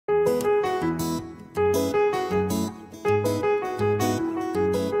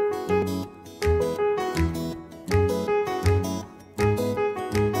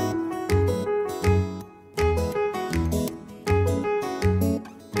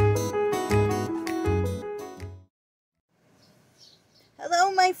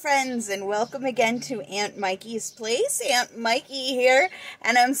my friends, and welcome again to Aunt Mikey's Place. Aunt Mikey here,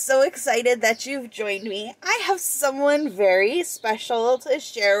 and I'm so excited that you've joined me. I have someone very special to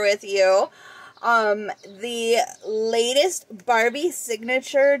share with you. The latest Barbie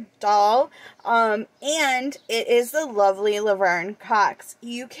Signature doll, and it is the lovely Laverne Cox.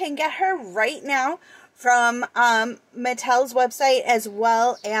 You can get her right now from Mattel's website as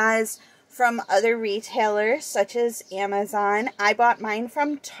well as from other retailers such as Amazon. I bought mine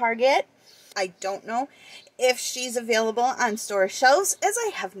from Target. I don't know if she's available on store shelves, as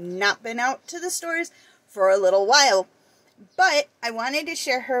I have not been out to the stores for a little while. But I wanted to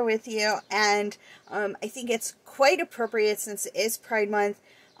share her with you, and I think it's quite appropriate, since it is Pride Month,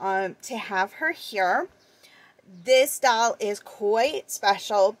 to have her here. This doll is quite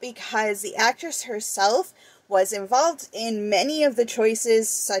special because the actress herself was involved in many of the choices,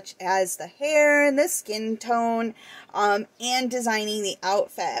 such as the hair and the skin tone, and designing the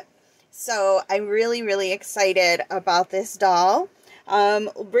outfit. So I'm really excited about this doll.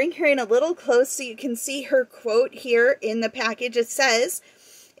 We'll bring her in a little close so you can see her quote here in the package. It says,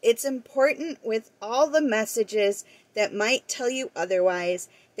 "It's important with all the messages that might tell you otherwise,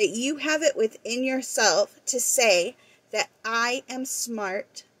 that you have it within yourself to say that I am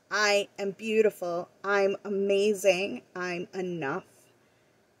smart, I am beautiful, I'm amazing, I'm enough."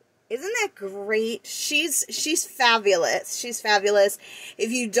 Isn't that great? She's fabulous. She's fabulous.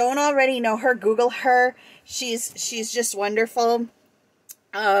 If you don't already know her, Google her. She's just wonderful.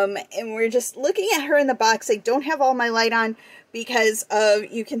 And we're just looking at her in the box. I don't have all my light on because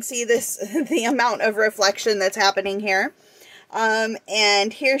you can see this, the amount of reflection that's happening here.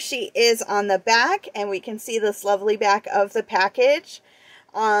 And here she is on the back, and we can see this lovely back of the package.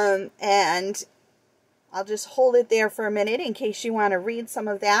 And I'll just hold it there for a minute in case you want to read some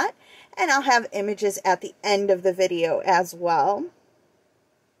of that. And I'll have images at the end of the video as well.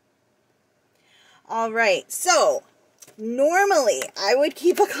 Alright, so normally I would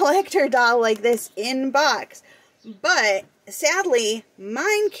keep a collector doll like this in box, but sadly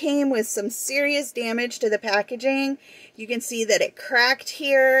mine came with some serious damage to the packaging. You can see that it cracked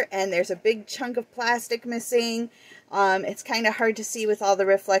here, and there's a big chunk of plastic missing. It's kind of hard to see with all the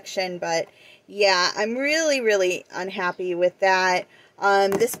reflection, but yeah, I'm really unhappy with that.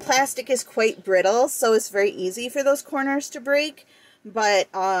 This plastic is quite brittle, so it's very easy for those corners to break. But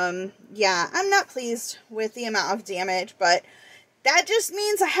yeah, I'm not pleased with the amount of damage, but that just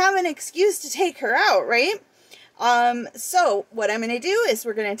means I have an excuse to take her out, right? So what I'm going to do is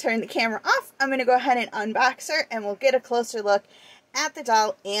we're going to turn the camera off. I'm going to go ahead and unbox her, and we'll get a closer look at the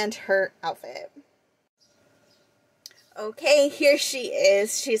doll and her outfit. Okay, here she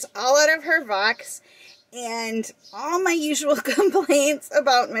is. She's all out of her box, and all my usual complaints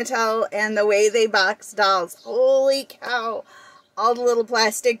about Mattel and the way they box dolls. Holy cow, all the little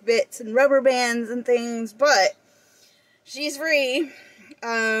plastic bits and rubber bands and things, but she's free.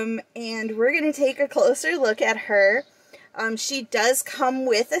 And we're going to take a closer look at her. She does come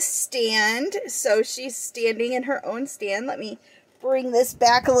with a stand, so she's standing in her own stand. Let me bring this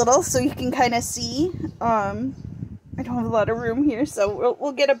back a little so you can kind of see. I don't have a lot of room here, so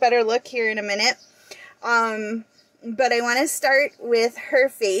we'll get a better look here in a minute. But I want to start with her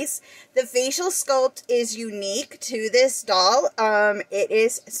face. The facial sculpt is unique to this doll. It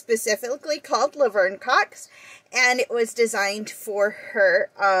is specifically called Laverne Cox, and it was designed for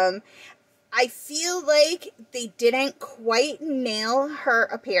her. I feel like they didn't quite nail her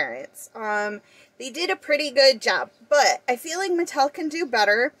appearance. They did a pretty good job, but I feel like Mattel can do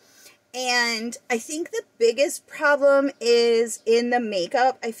better. And I think the biggest problem is in the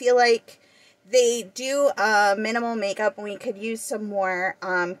makeup. I feel like they do minimal makeup, and we could use some more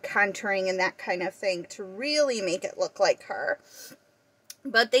contouring and that kind of thing to really make it look like her.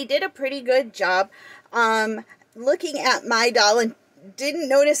 But they did a pretty good job. Looking at my doll, and didn't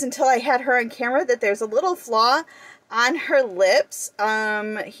notice until I had her on camera that there's a little flaw on her lips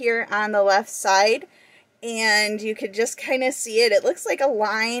here on the left side. And you could just kind of see it. It looks like a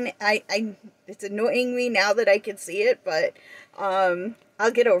line. It's annoying me now that I can see it, but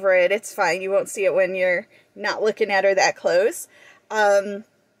I'll get over it. It's fine. You won't see it when you're not looking at her that close. I'll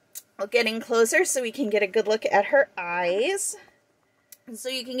get in closer so we can get a good look at her eyes. So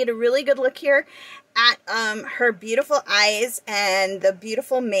you can get a really good look here at her beautiful eyes and the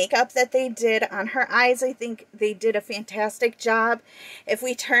beautiful makeup that they did on her eyes. I think they did a fantastic job. If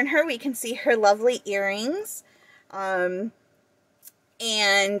we turn her, we can see her lovely earrings. So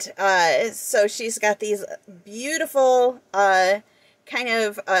she's got these beautiful kind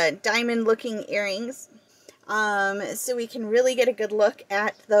of diamond looking earrings. So we can really get a good look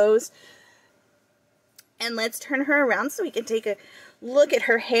at those. And let's turn her around so we can take a look at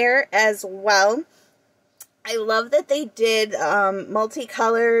her hair as well. I love that they did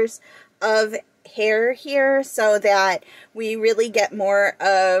multicolors of hair here so that we really get more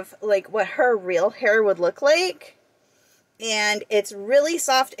of like what her real hair would look like. And it's really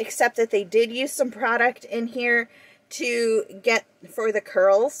soft, except that they did use some product in here to get for the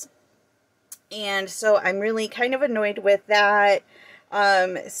curls. And so I'm really kind of annoyed with that.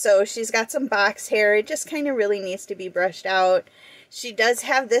 So she's got some box hair. It just kind of really needs to be brushed out. She does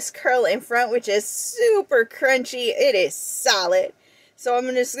have this curl in front, which is super crunchy. It is solid. So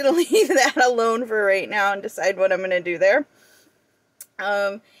I'm just going to leave that alone for right now and decide what I'm going to do there.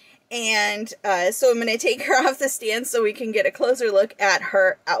 So I'm going to take her off the stand so we can get a closer look at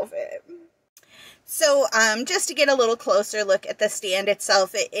her outfit. So, just to get a little closer look at the stand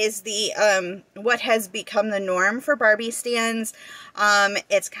itself, it is the, what has become the norm for Barbie stands.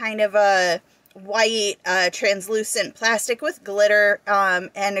 It's kind of a white, translucent plastic with glitter,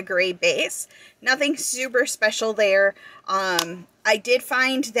 and a gray base. Nothing super special there. I did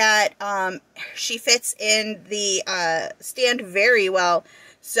find that, she fits in the, stand very well.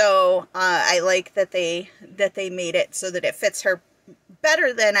 So, I like that they made it so that it fits her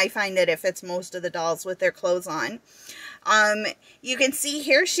better than I find that it fits most of the dolls with their clothes on. You can see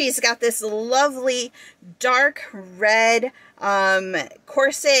here she's got this lovely dark red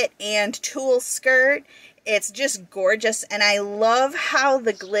corset and tulle skirt. It's just gorgeous, and I love how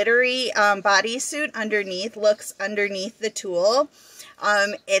the glittery bodysuit underneath looks underneath the tulle.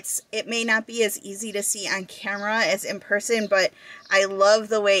 It may not be as easy to see on camera as in person, but I love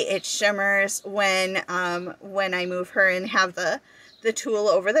the way it shimmers when I move her and have the tulle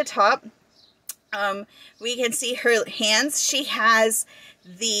over the top. We can see her hands. She has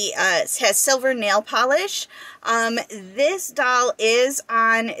has silver nail polish. This doll is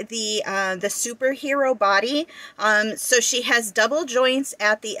on the superhero body. So she has double joints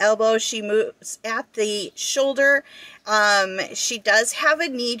at the elbow. She moves at the shoulder. She does have a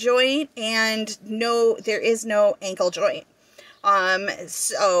knee joint, and there is no ankle joint.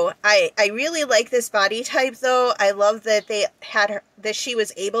 So I really like this body type though. I love that that she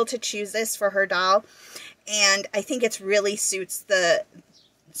was able to choose this for her doll, and I think it's really suits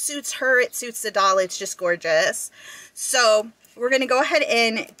her, it suits the doll. It's just gorgeous. So we're going to go ahead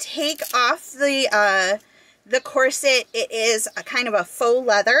and take off the corset. It is a kind of a faux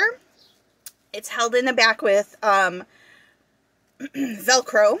leather. It's held in the back with,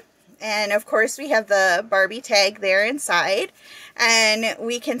 Velcro. And of course we have the Barbie tag there inside, and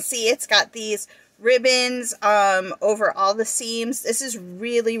we can see it's got these ribbons over all the seams. This is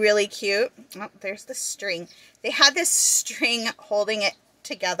really, really cute. Oh, there's the string. They had this string holding it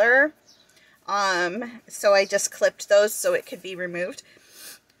together. So I just clipped those so it could be removed.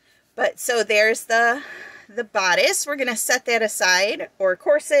 But so there's the bodice. We're going to set that aside, or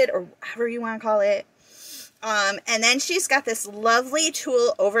corset, or however you want to call it. And then she's got this lovely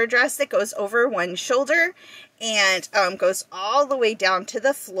tulle overdress that goes over one shoulder and goes all the way down to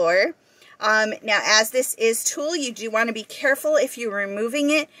the floor. Now, as this is tulle, you do want to be careful if you're removing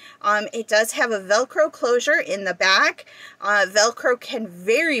it. It does have a Velcro closure in the back. Velcro can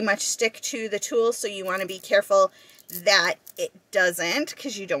very much stick to the tulle, so you want to be careful that it doesn't,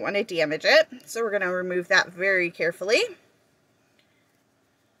 because you don't want to damage it. So we're going to remove that very carefully.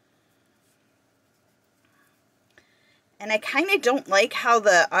 And I kind of don't like how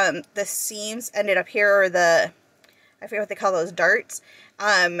the seams ended up here, or I forget what they call those, darts,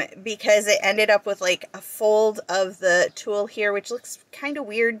 because it ended up with like a fold of the tulle here, which looks kind of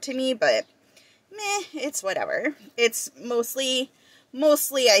weird to me, but meh, it's whatever. It's mostly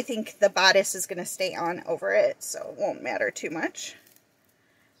I think the bodice is going to stay on over it, so it won't matter too much.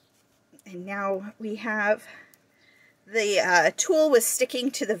 And now we have the tulle was sticking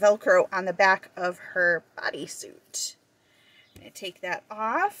to the Velcro on the back of her bodysuit. I'm going to take that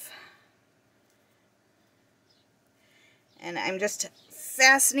off. And I'm just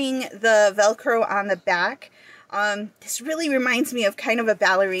fastening the Velcro on the back. This really reminds me of kind of a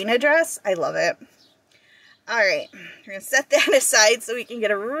ballerina dress. I love it. Alright, we're going to set that aside so we can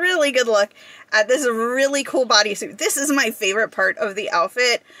get a really good look at this really cool bodysuit. This is my favorite part of the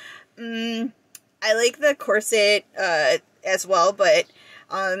outfit. I like the corset as well, but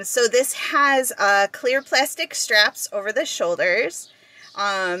so this has clear plastic straps over the shoulders,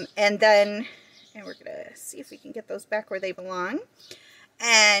 and we're gonna see if we can get those back where they belong.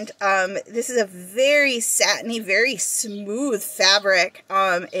 And this is a very satiny, very smooth fabric.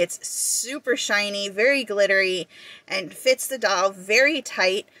 It's super shiny, very glittery, and fits the doll very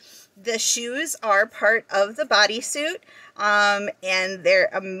tight. The shoes are part of the bodysuit. and they're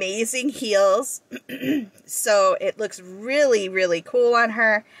amazing heels. So it looks really, really cool on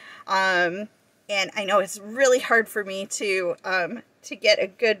her. And I know it's really hard for me to get a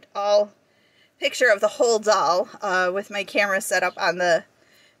good picture of the whole doll with my camera set up on the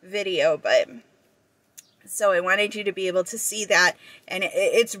video, but so I wanted you to be able to see that, and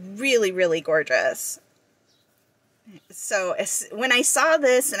it's really, really gorgeous. So when I saw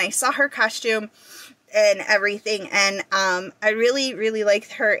this and I saw her costume and everything, and I really, really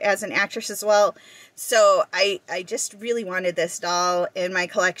liked her as an actress as well, so I just really wanted this doll in my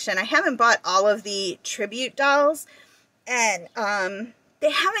collection. I haven't bought all of the tribute dolls, and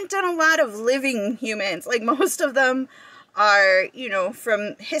they haven't done a lot of living humans. Like, most of them are, you know,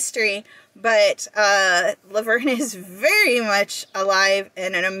 from history, but Laverne is very much alive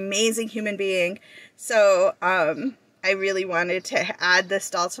and an amazing human being. So I really wanted to add this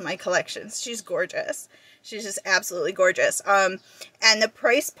doll to my collection. She's gorgeous. She's just absolutely gorgeous. And the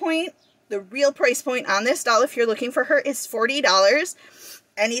price point, the real price point on this doll, if you're looking for her, is $40.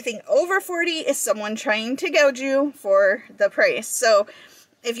 Anything over $40 is someone trying to gouge you for the price. So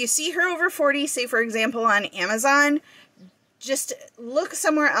if you see her over $40, say for example on Amazon, just look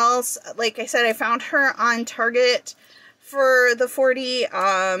somewhere else. Like I said, I found her on Target for the $40,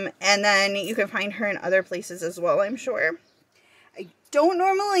 and then you can find her in other places as well, I'm sure. I don't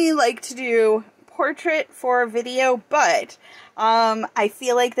normally like to do portrait for video, but I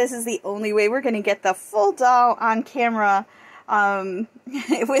feel like this is the only way we're going to get the full doll on camera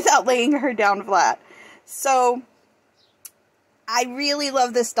without laying her down flat. So I really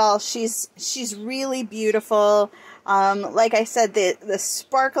love this doll. She's really beautiful. Like I said, the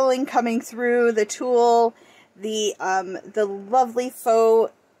sparkling coming through the tulle, the lovely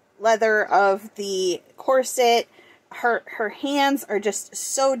faux leather of the corset. Her hands are just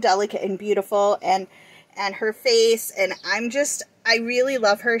so delicate and beautiful, and her face, and I really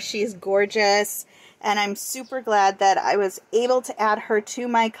love her. She's gorgeous, and I'm super glad that I was able to add her to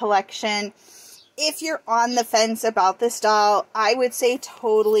my collection. If you're on the fence about this doll, I would say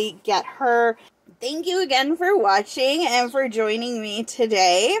totally get her. Thank you again for watching and for joining me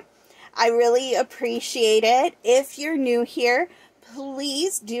today. I really appreciate it. If you're new here,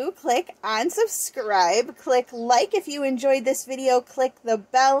 please do click on subscribe. Click like if you enjoyed this video. Click the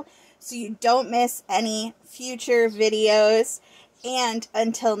bell so you don't miss any future videos. And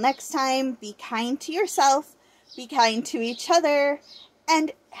until next time, be kind to yourself, be kind to each other,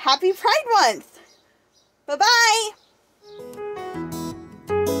 and happy Pride Month! Bye-bye!